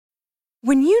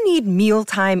When you need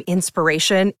mealtime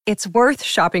inspiration, it's worth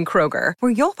shopping Kroger,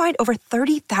 where you'll find over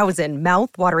 30,000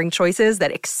 mouth-watering choices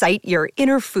that excite your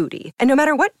inner foodie. And no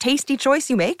matter what tasty choice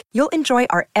you make, you'll enjoy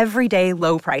our everyday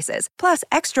low prices, plus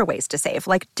extra ways to save,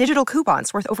 like digital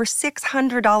coupons worth over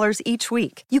 $600 each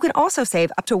week. You can also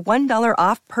save up to $1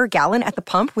 off per gallon at the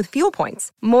pump with fuel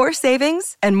points. More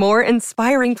savings and more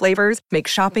inspiring flavors make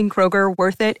shopping Kroger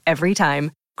worth it every time.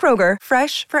 Kroger,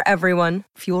 fresh for everyone.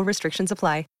 Fuel restrictions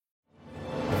apply.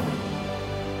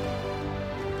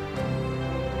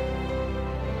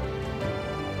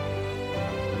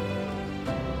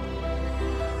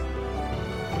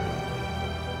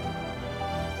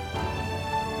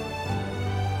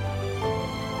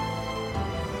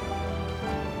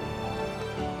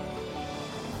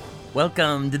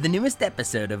 Welcome to the newest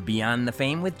episode of Beyond the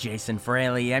Fame with Jason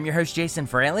Fraley. I'm your host, Jason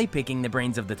Fraley, picking the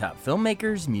brains of the top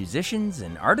filmmakers, musicians,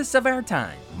 and artists of our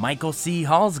time. Michael C.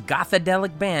 Hall's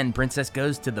gothadelic band, Princess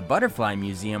Goes to the Butterfly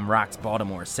Museum, rocks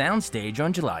Baltimore soundstage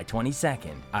on July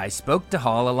 22nd. I spoke to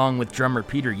Hall along with drummer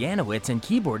Peter Yanowitz and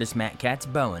keyboardist Matt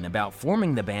Katz-Bowen about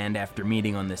forming the band after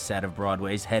meeting on the set of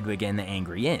Broadway's Hedwig and the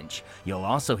Angry Inch. You'll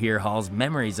also hear Hall's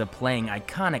memories of playing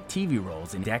iconic TV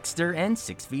roles in Dexter and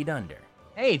 6 Feet Under.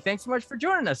 Hey, thanks so much for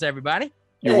joining us, everybody.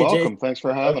 You're welcome. Thanks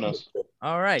for having us.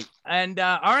 All right. And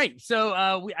all right.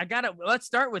 So let's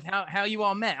start with how you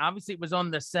all met. Obviously, it was on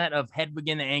the set of Hedwig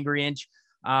and the Angry Inch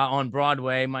on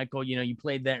Broadway. Michael, you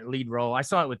played that lead role. I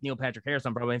saw it with Neil Patrick Harris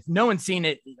on Broadway. If no one's seen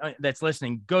it that's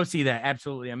listening, go see that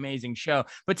absolutely amazing show.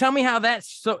 But tell me how that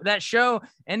show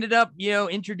ended up,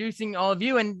 introducing all of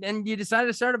you and you decided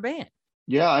to start a band.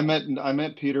 Yeah, I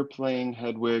met Peter playing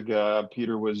Hedwig.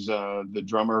 Peter was the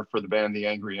drummer for the band The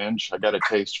Angry Inch. I got a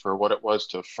taste for what it was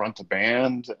to front a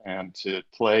band and to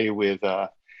play with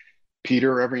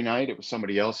Peter every night. It was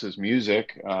somebody else's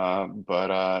music,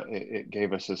 but it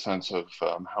gave us a sense of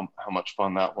how much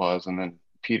fun that was. And then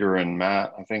Peter and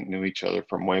Matt, I think, knew each other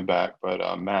from way back, but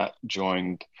Matt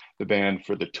joined the band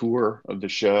for the tour of the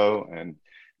show, and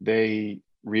they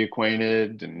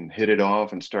reacquainted and hit it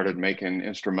off and started making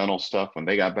instrumental stuff when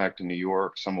they got back to New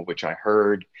York, some of which I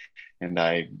heard, and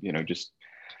I just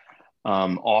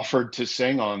offered to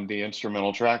sing on the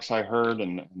instrumental tracks I heard,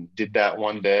 and did that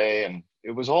one day, and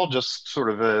it was all just sort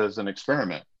of as an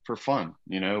experiment for fun,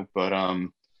 but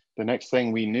the next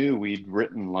thing we knew, we'd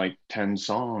written like 10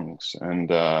 songs,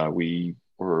 and we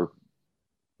were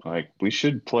like, we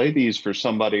should play these for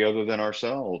somebody other than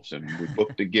ourselves, and we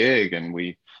booked a gig, and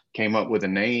we came up with a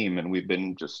name, and we've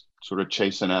been just sort of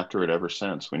chasing after it ever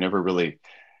since. We never really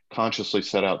consciously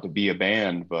set out to be a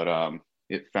band, but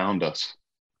it found us.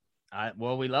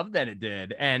 Well, we love that it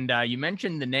did. And you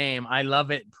mentioned the name. I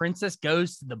love it. Princess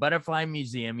Goes to the Butterfly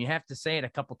Museum. You have to say it a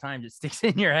couple times. It sticks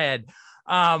in your head.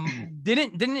 Wasn't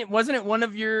it one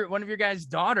of your guys'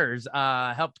 daughters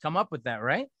helped come up with that,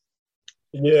 right?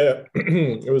 Yeah,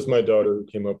 it was my daughter who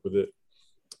came up with it.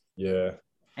 Yeah.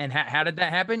 And how did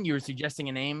that happen? You were suggesting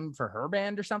a name for her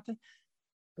band or something?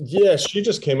 Yeah, she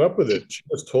just came up with it. She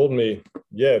just told me,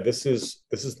 yeah, this is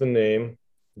the name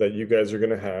that you guys are going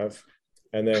to have.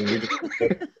 And then we just,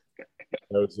 that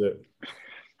was it.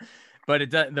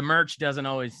 But the merch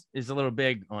is a little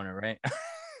big on it, right?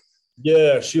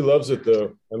 Yeah, she loves it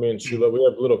though. I mean, we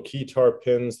have little keytar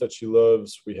pins that she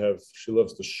loves. She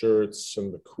loves the shirts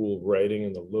and the cool writing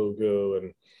and the logo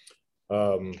and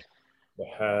the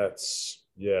hats.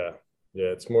 Yeah,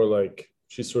 it's more like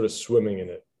she's sort of swimming in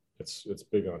it. It's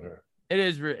big on her. It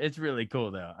is. It's really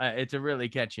cool though. It's a really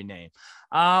catchy name.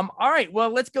 All right, well,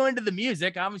 let's go into the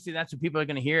music. Obviously, that's what people are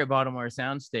going to hear at Baltimore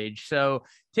Soundstage. So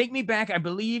take me back. I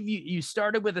believe you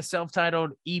started with a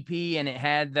self-titled EP, and it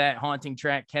had that haunting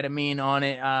track Ketamine on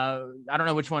it. I don't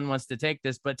know which one wants to take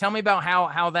this, but tell me about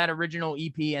how that original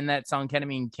EP and that song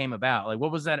Ketamine came about. Like,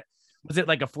 what was that? Was it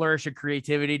like a flourish of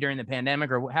creativity during the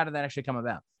pandemic, or how did that actually come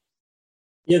about?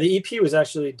 Yeah, the EP was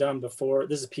actually done before.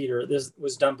 This is Peter. This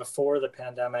was done before the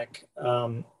pandemic,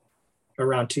 around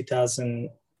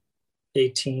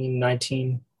 2018,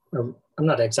 19, or I'm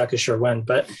not exactly sure when.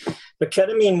 But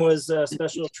Ketamine was a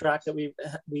special track that we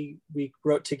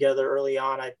wrote together early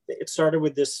on. It started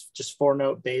with this just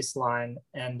 4-note bass line,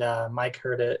 and Mike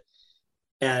heard it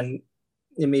and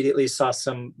immediately saw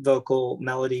some vocal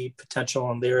melody potential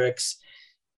and lyrics,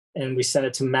 and we sent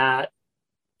it to Matt,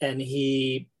 and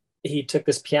he took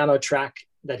this piano track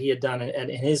that he had done in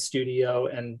his studio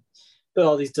and put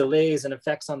all these delays and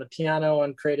effects on the piano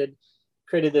and created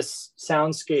this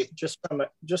soundscape just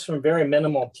from very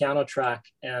minimal piano track.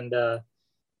 And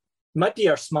might be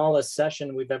our smallest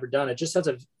session we've ever done. It just has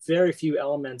a very few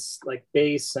elements like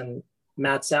bass and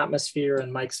Matt's atmosphere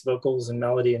and Mike's vocals and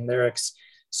melody and lyrics.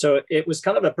 So it was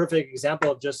kind of a perfect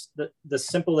example of just the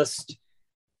simplest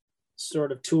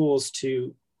sort of tools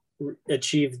to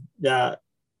achieve that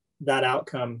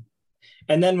outcome.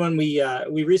 And then when we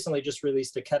recently just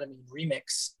released a Ketamine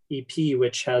Remix EP,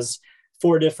 which has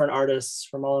 4 different artists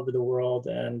from all over the world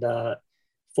and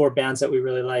 4 bands that we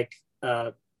really like,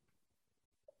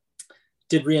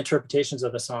 did reinterpretations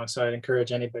of the song. So I'd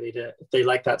encourage anybody to, if they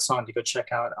like that song, to go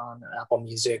check out on Apple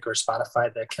Music or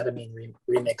Spotify, the Ketamine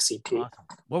Remix EP. Awesome.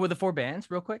 What were the 4 bands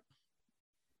real quick?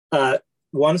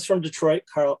 One's from Detroit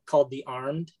called The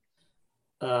Armed.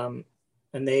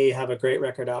 And they have a great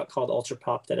record out called Ultra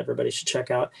Pop that everybody should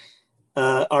check out.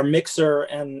 Our mixer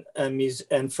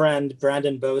and friend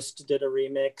Brandon Boast did a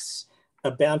remix.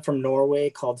 A band from Norway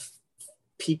called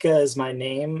Pika Is My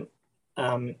Name,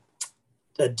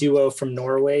 a duo from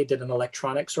Norway, did an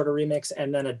electronic sort of remix.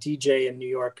 And then a DJ in New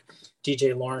York,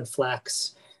 DJ Lauren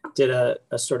Flex, did a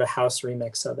sort of house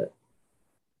remix of it.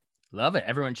 Love it.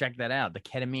 Everyone check that out. The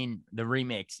Ketamine, the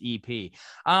Remix EP.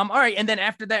 All right. And then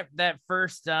after that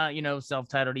first,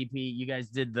 self-titled EP, you guys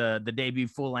did the debut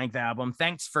full-length album.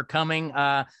 Thanks for coming.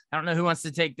 I don't know who wants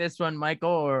to take this one, Michael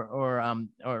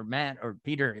or Matt or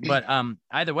Peter, but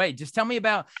either way, just tell me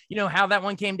about, how that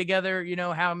one came together,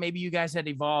 how maybe you guys had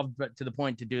evolved, but to the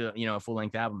point to do, a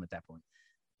full-length album at that point.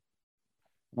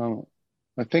 Well,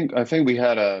 I think we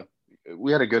had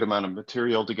a good amount of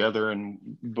material together, and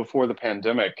before the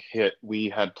pandemic hit, we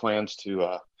had plans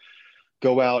to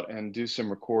go out and do some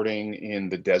recording in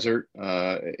the desert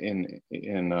in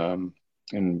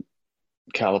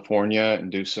California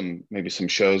and do maybe some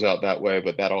shows out that way,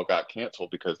 but that all got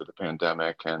canceled because of the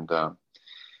pandemic. And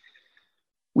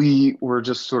we were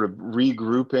just sort of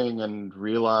regrouping and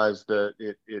realized that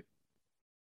it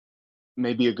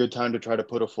may be a good time to try to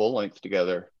put a full length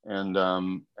together, and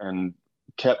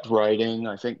kept writing.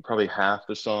 I think probably half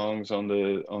the songs on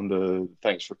the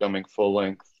Thanks for Coming full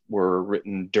length were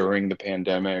written during the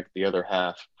pandemic. The other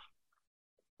half,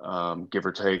 give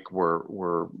or take,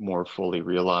 were more fully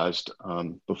realized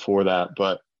before that.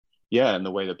 But yeah, in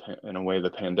a way,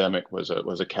 the pandemic was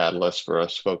a catalyst for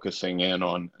us focusing in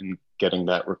on and getting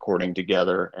that recording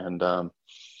together. And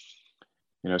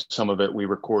some of it we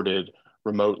recorded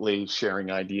remotely,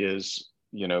 sharing ideas,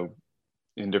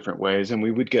 in different ways, and we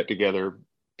would get together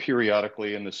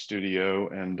periodically in the studio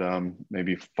and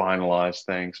maybe finalize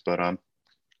things. But I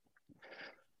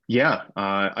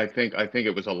think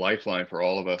it was a lifeline for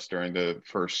all of us during the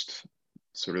first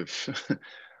sort of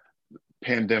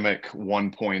pandemic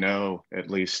 1.0, at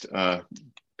least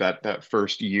that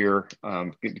first year.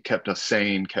 It kept us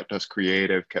sane, kept us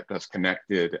creative, kept us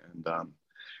connected, and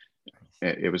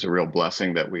it was a real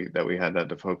blessing that we had that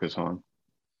to focus on.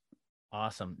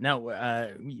 Awesome. Now,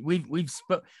 we've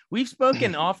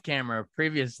spoken off camera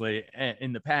previously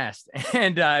in the past,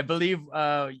 and I believe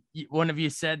one of you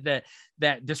said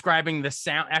that describing the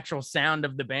actual sound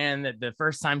of the band, that the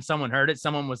first time someone heard it,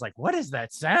 someone was like, "What is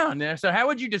that sound?" So, how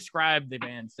would you describe the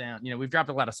band sound? We've dropped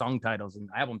a lot of song titles and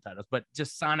album titles, but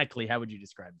just sonically, how would you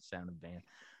describe the sound of the band?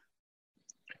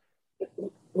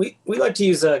 We like to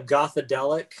use a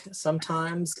gothadelic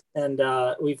sometimes, and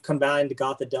we've combined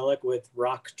gothadelic with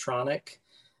rocktronic,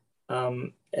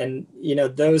 and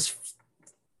those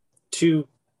 2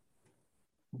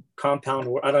 compound.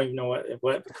 I don't even know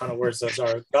what kind of words those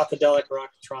are. Gothadelic,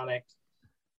 rocktronic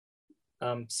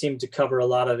seem to cover a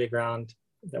lot of the ground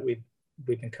that we've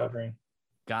been covering.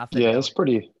 Gothadelic. Yeah, it's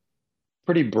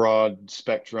pretty broad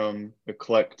spectrum,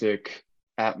 eclectic,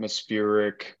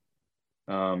 atmospheric.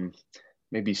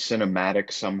 Maybe cinematic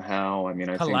somehow. I mean,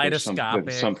 I think there's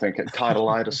something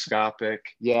kaleidoscopic.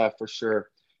 Yeah, for sure.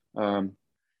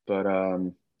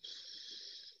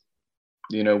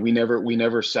 We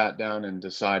never sat down and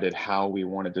decided how we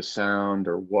wanted to sound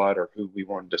or what or who we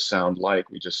wanted to sound like.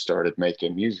 We just started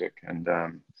making music, and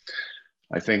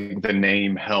I think the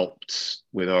name helped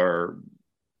with our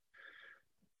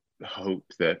hope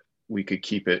that we could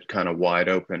keep it kind of wide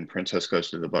open. Princess Goes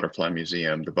to the Butterfly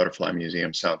Museum. The Butterfly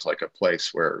Museum sounds like a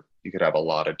place where you could have a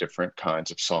lot of different kinds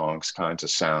of songs, kinds of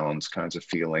sounds, kinds of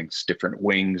feelings, different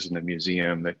wings in the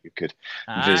museum that you could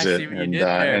visit. I see what you did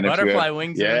there. Butterfly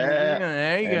wings. Yeah,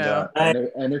 there you go.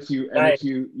 And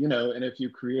if you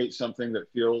create something that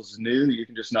feels new, you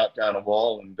can just knock down a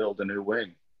wall and build a new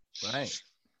wing. Right.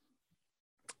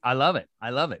 I love it.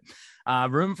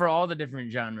 Room for all the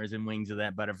different genres and wings of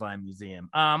that Butterfly Museum.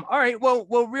 All right. Well,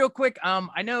 real quick.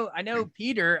 I know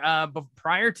Peter,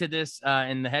 prior to this,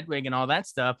 in the Hedwig and all that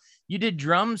stuff, you did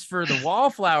drums for the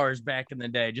Wallflowers back in the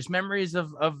day. Just memories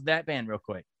of that band real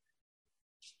quick.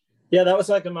 Yeah, that was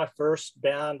like in my first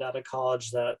band out of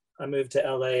college that I moved to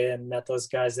LA and met those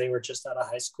guys. They were just out of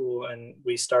high school and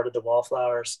we started the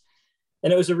Wallflowers.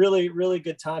 And it was a really, really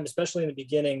good time, especially in the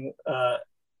beginning.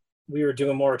 We were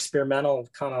doing more experimental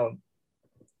kind of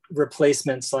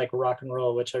replacements like rock and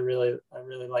roll, which I really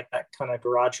like that kind of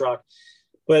garage rock.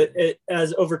 But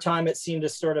as over time, it seemed to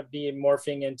sort of be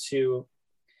morphing into,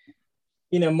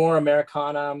 more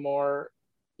Americana, more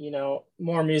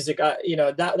music.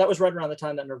 That was right around the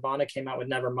time that Nirvana came out with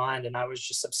Nevermind, and I was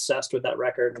just obsessed with that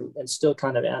record and still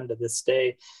kind of am to this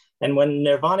day. And when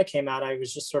Nirvana came out, I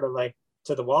was just sort of like,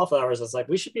 to the Wallflowers, I was like,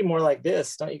 we should be more like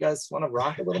this. Don't you guys want to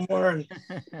rock a little more?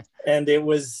 And it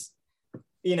was,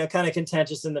 kind of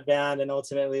contentious in the band, and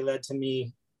ultimately led to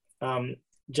me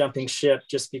jumping ship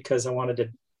just because I wanted to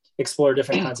explore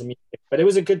different kinds of music. But it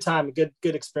was a good time, a good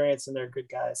experience, and they're good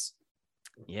guys.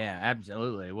 Yeah,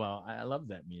 absolutely. Well, I love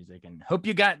that music, and hope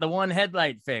you got the one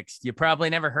headlight fixed. You probably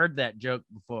never heard that joke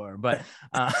before, but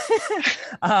how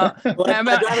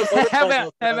about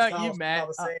you, Matt?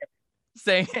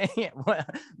 Well,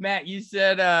 Matt, you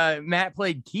said Matt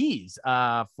played keys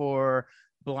for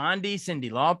Blondie, Cyndi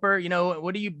Lauper.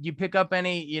 What do you pick up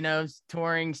any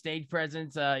touring stage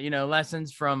presence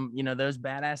lessons from those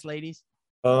badass ladies?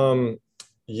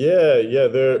 Yeah,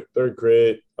 they're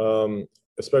great,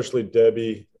 especially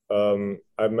Debbie. I'm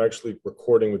actually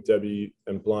recording with Debbie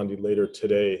and Blondie later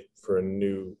today for a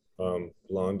new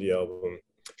Blondie album.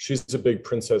 She's a big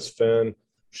Princess fan.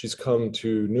 She's come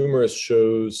to numerous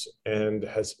shows and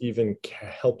has even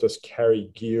helped us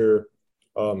carry gear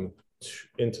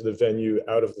into the venue,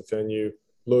 out of the venue,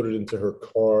 loaded into her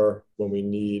car when we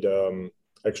need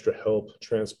extra help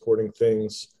transporting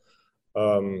things.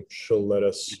 She'll let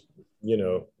us,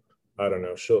 I don't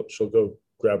know, she'll go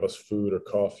grab us food or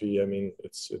coffee. I mean,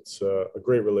 it's a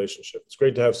great relationship. It's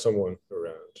great to have someone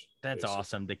around. That's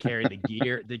awesome to carry the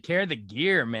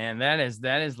gear, man. That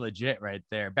is legit right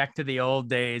there. Back to the old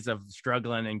days of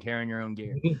struggling and carrying your own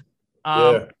gear.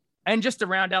 Yeah. And just to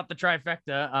round out the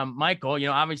trifecta, Michael,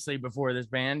 obviously before this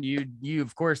band, you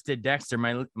of course did Dexter.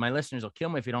 My listeners will kill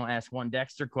me if you don't ask one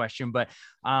Dexter question, but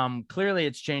clearly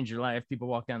it's changed your life. People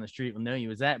walk down the street will know you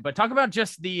as that. But talk about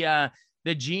just the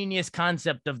genius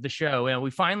concept of the show. And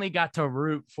we finally got to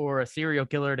root for a serial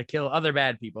killer to kill other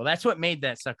bad people. That's what made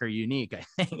that sucker unique,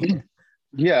 I think.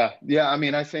 Yeah. I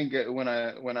mean, I think when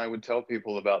I would tell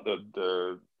people about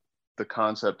the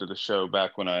concept of the show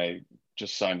back when I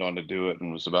just signed on to do it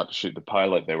and was about to shoot the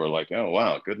pilot, they were like, "Oh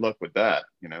wow, good luck with that."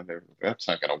 That's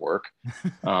not going to work.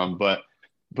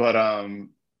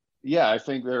 Yeah, I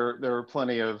think there were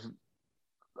plenty of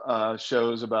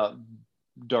shows about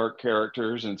dark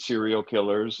characters and serial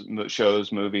killers,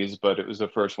 shows, movies, but it was the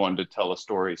first one to tell a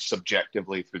story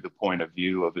subjectively through the point of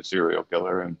view of a serial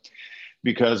killer. And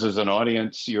because as an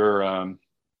audience, you're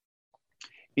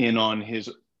in on his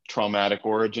traumatic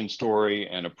origin story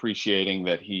and appreciating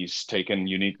that he's taken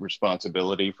unique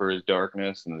responsibility for his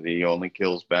darkness and that he only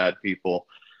kills bad people.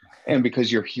 And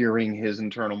because you're hearing his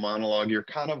internal monologue, you're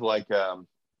kind of like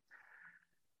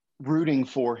rooting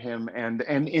for him and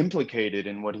implicated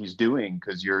in what he's doing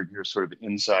because you're sort of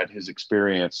inside his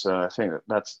experience. I think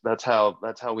that's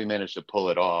how we managed to pull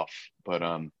it off. But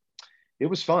it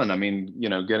was fun. I mean,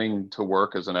 getting to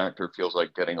work as an actor feels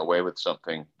like getting away with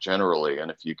something generally, and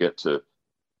if you get to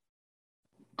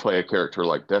play a character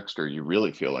like Dexter, you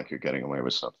really feel like you're getting away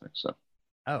with something. So.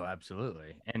 Oh,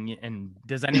 absolutely. And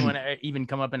does anyone even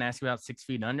come up and ask you about 6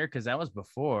 Feet Under? Because that was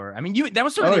before. I mean, you were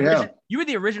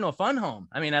the original Fun Home.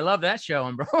 I mean, I love that show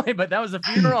on Broadway, but that was a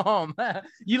funeral home.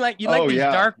 You like these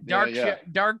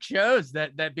dark shows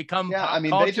that become. Yeah, pop I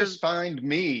mean, culture. they just find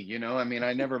me. I mean,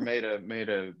 I never made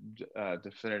a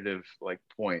definitive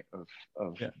point of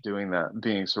doing that,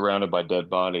 being surrounded by dead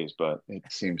bodies, but it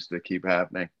seems to keep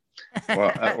happening.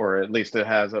 Well, or at least it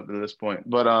has up to this point.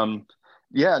 But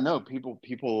yeah, no, people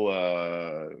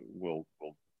will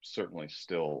certainly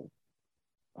still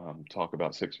talk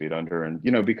about 6 Feet Under, and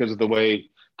because of the way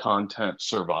content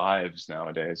survives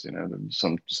nowadays,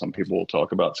 some people will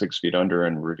talk about 6 Feet Under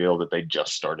and reveal that they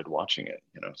just started watching it.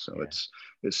 So yeah.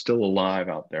 It's still alive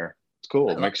out there. It's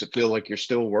cool. It makes it feel like you're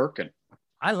still working.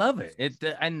 I love it.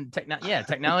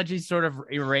 Technology sort of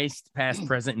erased past,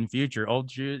 present, and future. Old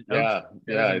shoes.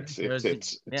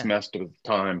 It's messed with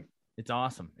time. It's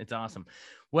awesome. It's awesome.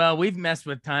 Well, we've messed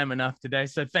with time enough today.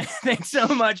 So thanks so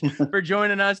much for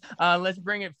joining us. Let's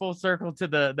bring it full circle to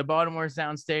the Baltimore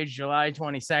Soundstage, July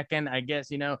 22nd. I guess,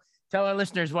 tell our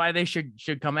listeners why they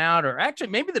should come out, or actually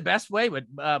maybe the best way would,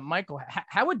 Michael,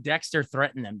 how would Dexter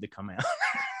threaten them to come out?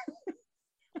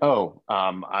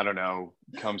 I don't know.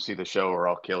 Come see the show or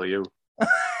I'll kill you.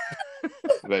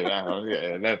 But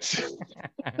yeah, that's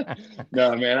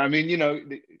no, man. I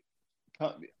mean,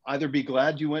 either be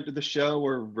glad you went to the show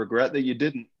or regret that you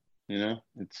didn't.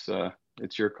 It's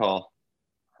your call.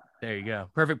 There you go.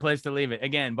 Perfect place to leave it.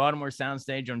 Again, Baltimore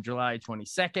Soundstage on July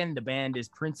 22nd. The band is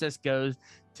Princess Goes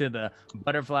to the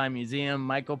Butterfly Museum.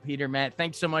 Michael, Peter, Matt,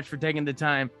 thanks so much for taking the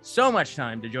time, so much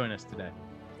time to join us today.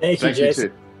 Thank you, Jason.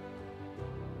 Too.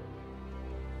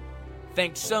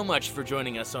 Thanks so much for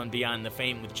joining us on Beyond the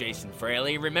Fame with Jason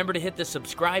Fraley. Remember to hit the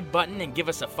subscribe button and give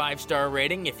us a 5-star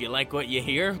rating if you like what you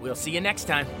hear. We'll see you next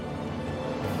time.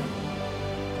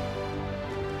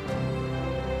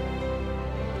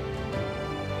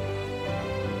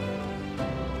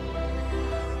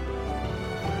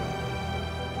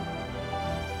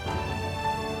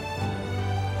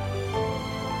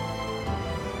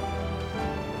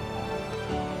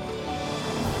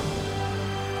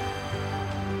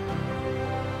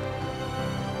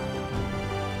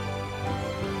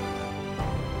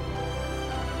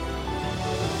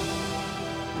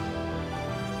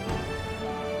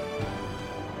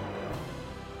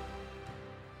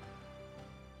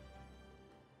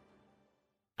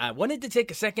 I wanted to take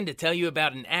a second to tell you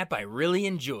about an app I really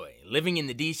enjoy. Living in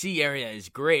the DC area is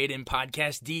great, and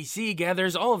Podcast DC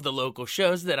gathers all of the local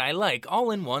shows that I like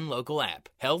all in one local app.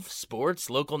 Health, sports,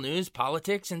 local news,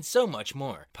 politics, and so much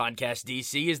more. Podcast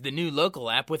DC is the new local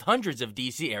app with hundreds of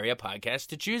DC area podcasts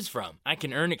to choose from. I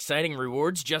can earn exciting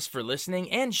rewards just for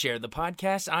listening and share the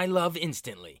podcasts I love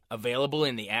instantly. Available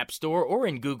in the App Store or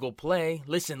in Google Play,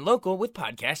 listen local with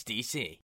Podcast DC.